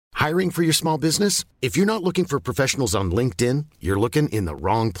Hiring for your small business? If you're not looking for professionals on LinkedIn, you're looking in the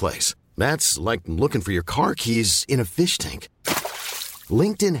wrong place. That's like looking for your car keys in a fish tank.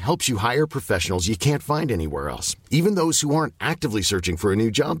 LinkedIn helps you hire professionals you can't find anywhere else, even those who aren't actively searching for a new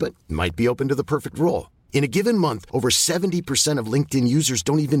job but might be open to the perfect role. In a given month, over 70% of LinkedIn users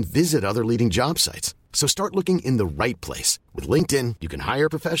don't even visit other leading job sites. So start looking in the right place. With LinkedIn, you can hire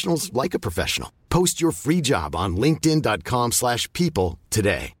professionals like a professional. Post your free job on linkedin.com/people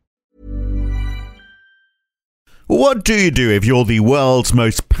today. What do you do if you're the world's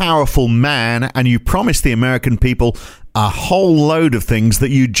most powerful man and you promise the American people a whole load of things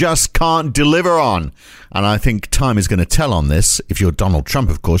that you just can't deliver on? And I think time is going to tell on this. If you're Donald Trump,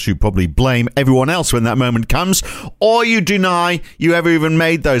 of course, you probably blame everyone else when that moment comes, or you deny you ever even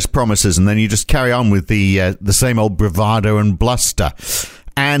made those promises, and then you just carry on with the same old bravado and bluster.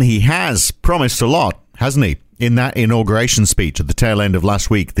 And he has promised a lot, hasn't he? In that inauguration speech at the tail end of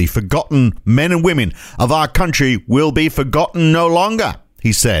last week, the forgotten men and women of our country will be forgotten no longer,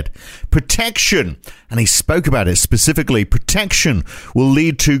 he said. Protection, and he spoke about it specifically, protection will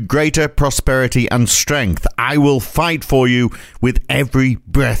lead to greater prosperity and strength. I will fight for you with every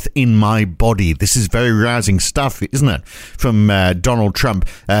breath in my body. This is very rousing stuff, isn't it? From Donald Trump,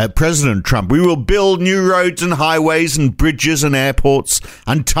 President Trump. We will build new roads and highways and bridges and airports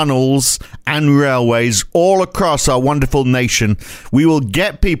and tunnels and railways all across our wonderful nation. We will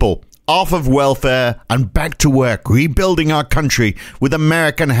get people off of welfare and back to work, rebuilding our country with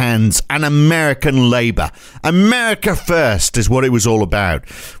American hands and American labor. America first is what it was all about.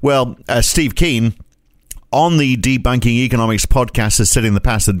 Well, Steve Keen on the Debunking Economics podcast has said in the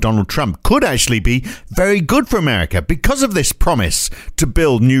past that Donald Trump could actually be very good for America because of this promise to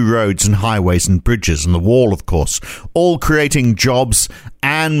build new roads and highways and bridges and the wall, of course, all creating jobs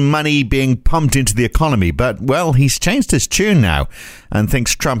and money being pumped into the economy. But, well, he's changed his tune now and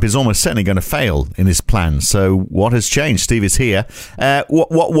thinks Trump is almost certainly going to fail in his plan. So what has changed? Steve is here.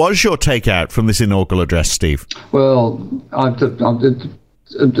 What was your takeout from this inaugural address, Steve? Well,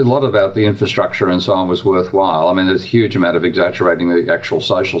 a lot about the infrastructure and so on was worthwhile. I mean, there's a huge amount of exaggerating the actual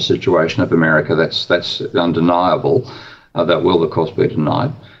social situation of America. That's undeniable. That will, of course, be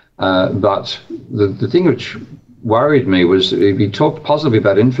denied. But the thing which worried me was he talked positively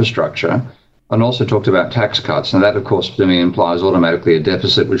about infrastructure and also talked about tax cuts. And that, of course, to me implies automatically a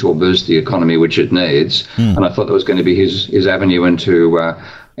deficit which will boost the economy, which it needs. And I thought that was going to be his avenue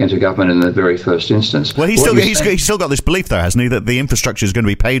into government in the very first instance. Well, he's still got this belief, though, hasn't he, that the infrastructure is going to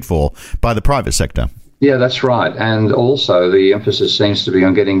be paid for by the private sector. Yeah, that's right. And also the emphasis seems to be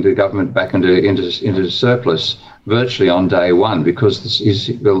on getting the government back into surplus virtually on day one, because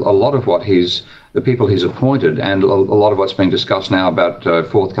a lot of what the people he's appointed and a lot of what's being discussed now about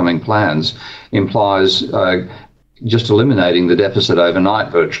forthcoming plans implies just eliminating the deficit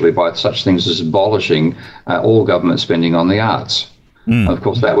overnight virtually by such things as abolishing all government spending on the arts. Of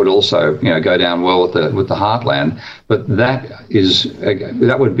course, that would also, go down well with the heartland. But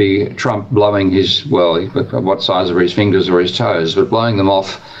that would be Trump blowing what size are his fingers or his toes, but blowing them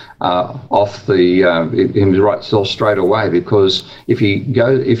off him right still straight away. Because if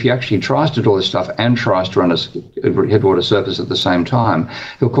he actually tries to do all this stuff and tries to run a headwater surface at the same time,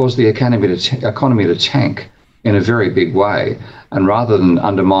 he'll cause the economy to tank in a very big way. And rather than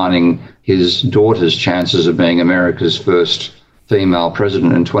undermining his daughter's chances of being America's first female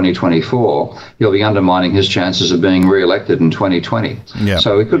president in 2024, he'll be undermining his chances of being re-elected in 2020. Yeah.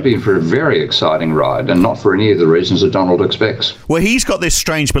 So it could be for a very exciting ride, and not for any of the reasons that Donald expects. Well, he's got this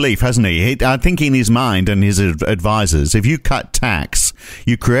strange belief, hasn't he? I think in his mind and his advisors, if you cut tax,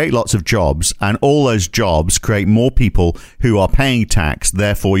 you create lots of jobs, and all those jobs create more people who are paying tax.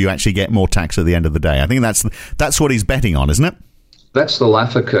 Therefore, you actually get more tax at the end of the day. I think that's what he's betting on, isn't it? That's the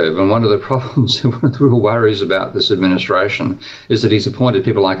Laffer curve, and one of the problems, one of the real worries about this administration is that he's appointed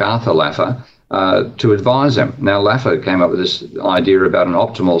people like Arthur Laffer to advise him. Now, Laffer came up with this idea about an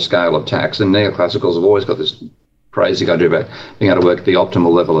optimal scale of tax, and neoclassicals have always got this crazy idea about being able to work at the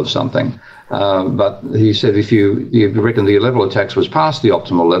optimal level of something. But he said if you reckon the level of tax was past the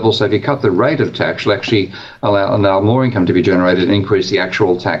optimal level, so if you cut the rate of tax, you'll actually allow more income to be generated and increase the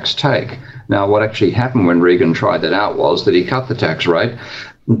actual tax take. Now, what actually happened when Reagan tried that out was that he cut the tax rate.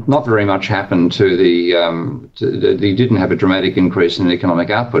 Not very much happened to he didn't have a dramatic increase in economic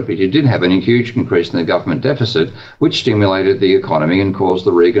output, but he did have a huge increase in the government deficit, which stimulated the economy and caused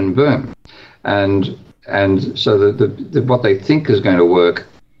the Reagan boom. And so what they think is going to work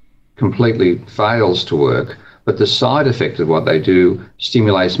completely fails to work, but the side effect of what they do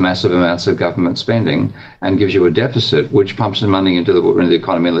stimulates massive amounts of government spending and gives you a deficit, which pumps the money into the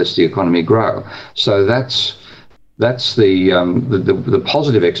economy and lets the economy grow. So that's That's the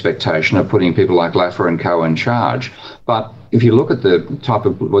positive expectation of putting people like Laffer and co in charge. But if you look at the type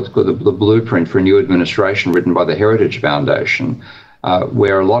of what's called the blueprint for a new administration written by the Heritage Foundation,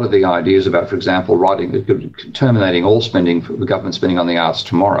 where a lot of the ideas about, for example, terminating all spending, government spending on the arts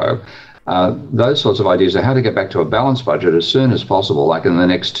tomorrow, those sorts of ideas are how to get back to a balanced budget as soon as possible, like in the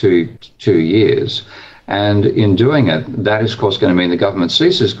next two years. And in doing it, that is, of course, going to mean the government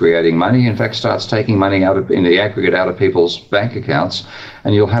ceases creating money, in fact, starts taking money in the aggregate out of people's bank accounts,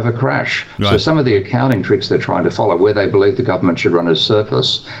 and you'll have a crash. Right. So some of the accounting tricks they're trying to follow, where they believe the government should run a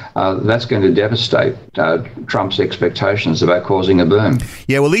surplus, that's going to devastate Trump's expectations about causing a boom.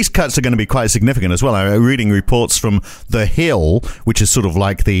 Yeah, well, these cuts are going to be quite significant as well. I'm reading reports from The Hill, which is sort of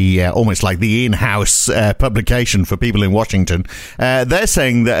like the almost like the in-house publication for people in Washington. They're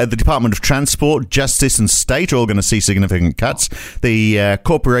saying that the Department of Transport, Justice and State are all going to see significant cuts. The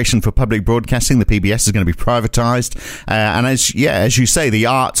Corporation for Public Broadcasting, the PBS, is going to be privatized. And as you say, the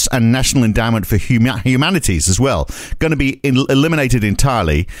Arts and National Endowment for Humanities as well, going to be eliminated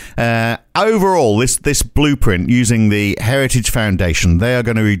entirely. Overall, this blueprint using the Heritage Foundation, they are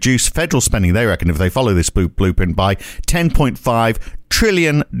going to reduce federal spending, they reckon, if they follow this blueprint, by $10.5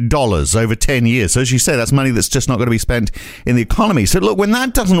 trillion over 10 years. So as you say, that's money that's just not going to be spent in the economy. So look, when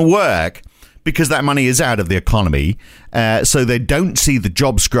that doesn't work, because that money is out of the economy, so they don't see the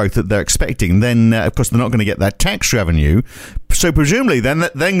jobs growth that they're expecting, then, of course, they're not going to get that tax revenue. So presumably, then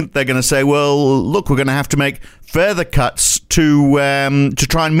they're going to say, well, look, we're going to have to make further cuts to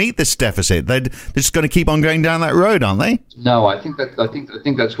try and meet this deficit. They're just going to keep on going down that road, aren't they? No, I think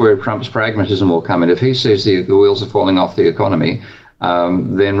that's where Trump's pragmatism will come in. If he sees the wheels are falling off the economy,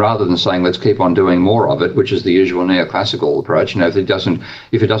 then rather than saying let's keep on doing more of it, which is the usual neoclassical approach, if it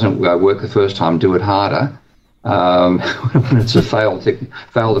doesn't work the first time, do it harder. When it's a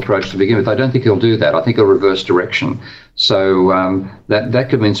failed approach to begin with, I don't think he'll do that. I think he'll reverse direction. So that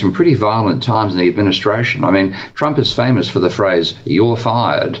could mean some pretty violent times in the administration. I mean, Trump is famous for the phrase, "You're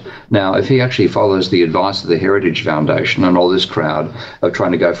fired." Now, if he actually follows the advice of the Heritage Foundation and all this crowd of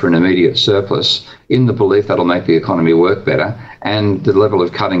trying to go for an immediate surplus, in the belief that'll make the economy work better, and the level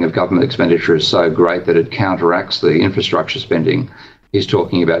of cutting of government expenditure is so great that it counteracts the infrastructure spending he's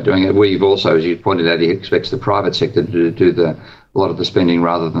talking about doing it. We've also, as you pointed out, he expects the private sector to do a lot of the spending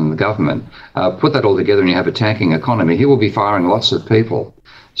rather than the government. Put that all together and you have a tanking economy. He will be firing lots of people.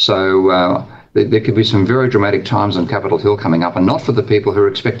 So there could be some very dramatic times on Capitol Hill coming up, and not for the people who are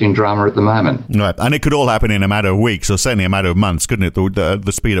expecting drama at the moment. Right, and it could all happen in a matter of weeks, or certainly a matter of months, couldn't it?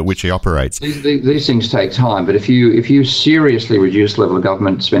 The speed at which he operates. These things take time, but if you seriously reduce the level of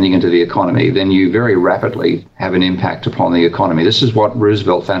government spending into the economy, then you very rapidly have an impact upon the economy. This is what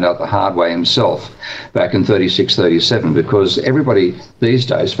Roosevelt found out the hard way himself back in 36, 37, because everybody these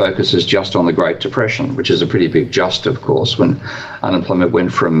days focuses just on the Great Depression, which is a pretty big just, of course, when unemployment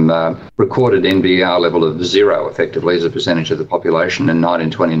went from recorded NBR level of 0, effectively, as a percentage of the population in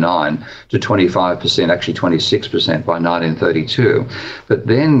 1929 to 25%, actually 26% by 1932. But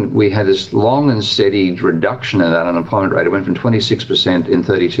then we had this long and steady reduction in that unemployment rate. It went from 26% in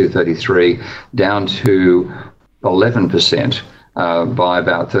 32, 33 down to 11% by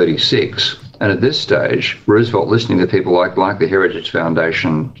about 36. And at this stage, Roosevelt, listening to people like the Heritage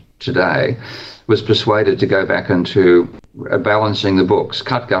Foundation today, was persuaded to go back into balancing the books,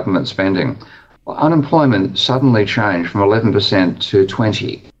 cut government spending. Well, unemployment suddenly changed from 11% to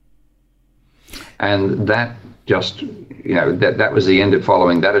 20%. And that just, that was the end of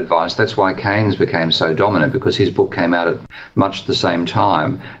following that advice. That's why Keynes became so dominant, because his book came out at much the same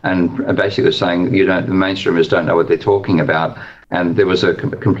time and basically was saying, the mainstreamers don't know what they're talking about. And there was a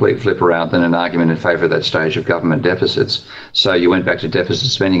complete flip around and an argument in favour of that stage of government deficits. So you went back to deficit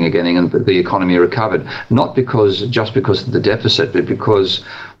spending again, and the economy recovered. Not just because of the deficit, but because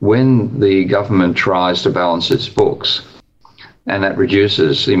when the government tries to balance its books, and that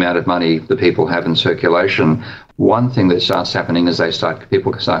reduces the amount of money the people have in circulation, one thing that starts happening is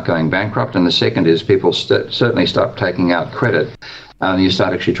people start going bankrupt, and the second is people certainly start taking out credit. You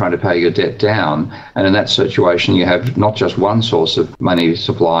start actually trying to pay your debt down. And in that situation, you have not just one source of money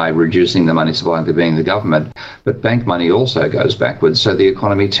supply, reducing the money supply being the government, but bank money also goes backwards, so the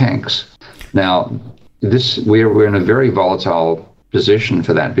economy tanks. Now, we're in a very volatile position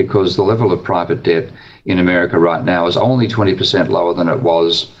for that, because the level of private debt in America right now is only 20% lower than it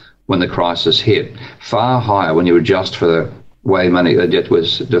was when the crisis hit. Far higher when you adjust for the way the debt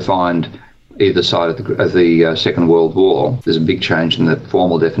was defined either side of the Second World War. There's a big change in the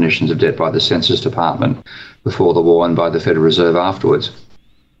formal definitions of debt by the Census Department before the war and by the Federal Reserve afterwards.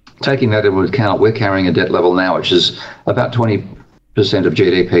 Taking that into account, we're carrying a debt level now which is about 20 of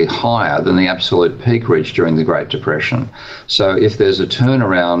GDP higher than the absolute peak reached during the Great Depression. So if there's a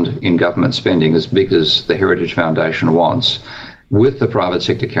turnaround in government spending as big as the Heritage Foundation wants, with the private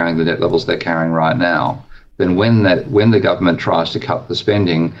sector carrying the debt levels they're carrying right now, then when the government tries to cut the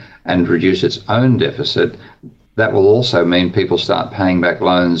spending and reduce its own deficit, that will also mean people start paying back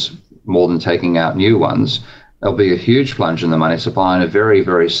loans more than taking out new ones. There'll be a huge plunge in the money supply and a very,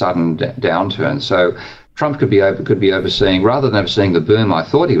 very sudden downturn. So Trump could be overseeing, rather than overseeing the boom I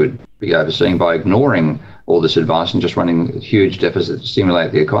thought he would be overseeing by ignoring all this advice and just running a huge deficit to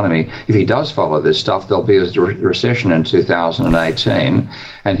stimulate the economy. If he does follow this stuff, there'll be a recession in 2018,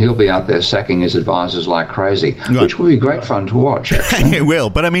 and he'll be out there sacking his advisors like crazy, which will be great fun to watch, actually. It will,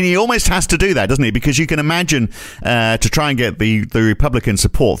 but I mean, he almost has to do that, doesn't he? Because you can imagine to try and get the Republican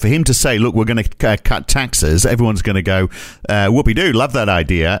support, for him to say, look, we're going to cut taxes, everyone's going to go, whoopee-doo, love that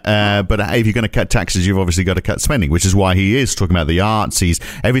idea, but if you're going to cut taxes, you've obviously got to cut spending, which is why he is talking about the arts.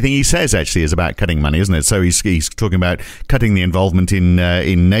 Everything he says actually is about cutting money, isn't it? So he's talking about cutting the involvement in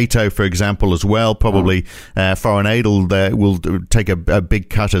NATO, for example, as well. Probably foreign aid will take a big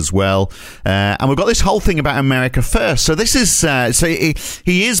cut as well. And we've got this whole thing about America first. So this is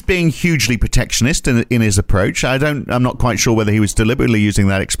he is being hugely protectionist in his approach. I'm not quite sure whether he was deliberately using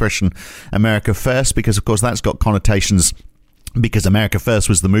that expression, America first, because of course that's got connotations. Because America First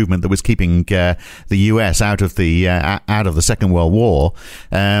was the movement that was keeping the US out of the Second World War,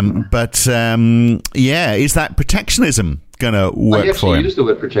 is that protectionism going to work for him? He used the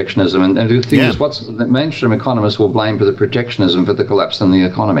word protectionism, and the thing is, the mainstream economists will blame for the protectionism for the collapse in the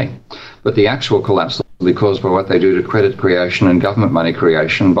economy, but the actual collapse will be caused by what they do to credit creation and government money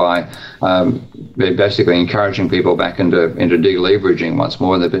creation by basically encouraging people back into deleveraging once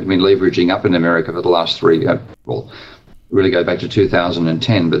more. They've been leveraging up in America for the last really go back to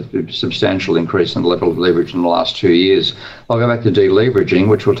 2010, but a substantial increase in the level of leverage in the last 2 years. I'll go back to deleveraging,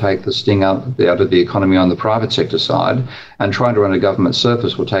 which will take the sting out of the economy on the private sector side, and trying to run a government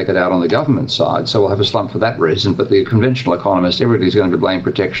surplus will take it out on the government side. So we'll have a slump for that reason. But the conventional economist, everybody's going to blame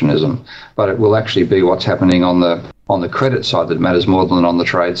protectionism, but it will actually be what's happening on the credit side that matters more than on the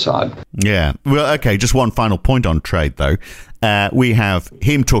trade side. Yeah. Well, okay, just one final point on trade, though. We have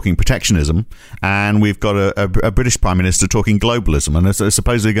him talking protectionism, and we've got a British Prime Minister talking globalism, and they're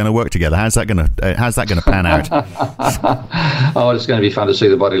supposedly going to work together. How's that going to pan out? Oh, it's going to be fun to see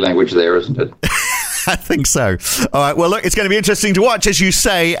the body language there, isn't it? I think so. All right. Well, look, it's going to be interesting to watch, as you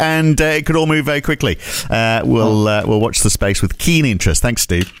say, and it could all move very quickly. We'll watch the space with keen interest. Thanks,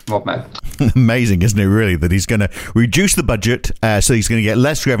 Steve. What, mate? Amazing, isn't it, really, that he's going to reduce the budget, so he's going to get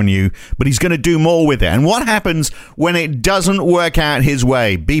less revenue, but he's going to do more with it. And what happens when it doesn't work out his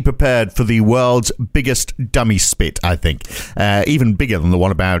way? Be prepared for the world's biggest dummy spit, I think. Even bigger than the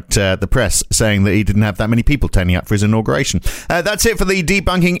one about the press saying that he didn't have that many people turning up for his inauguration. That's it for the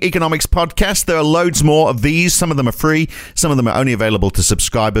Debunking Economics podcast. There are loads more of these. Some of them are free. Some of them are only available to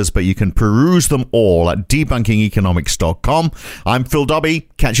subscribers, but you can peruse them all at debunkingeconomics.com. I'm Phil Dobbie.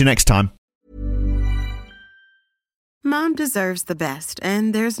 Catch you next time. Mom deserves the best,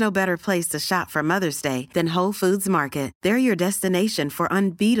 and there's no better place to shop for Mother's Day than Whole Foods Market. They're your destination for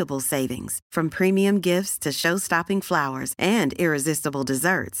unbeatable savings, from premium gifts to show-stopping flowers and irresistible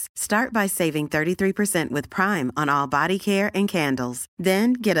desserts. Start by saving 33% with Prime on all body care and candles.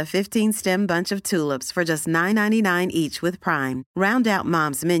 Then get a 15-stem bunch of tulips for just $9.99 each with Prime. Round out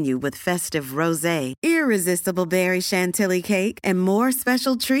Mom's menu with festive rosé, irresistible berry chantilly cake, and more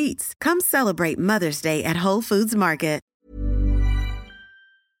special treats. Come celebrate Mother's Day at Whole Foods Market.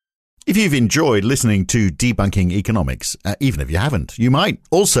 If you've enjoyed listening to Debunking Economics, even if you haven't, you might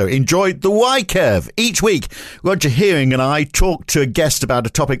also enjoy The Y-Curve. Each week, Roger Hearing and I talk to a guest about a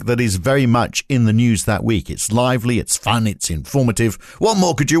topic that is very much in the news that week. It's lively, it's fun, it's informative. What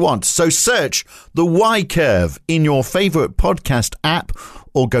more could you want? So search The Y-Curve in your favourite podcast app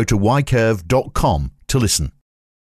or go to ycurve.com to listen.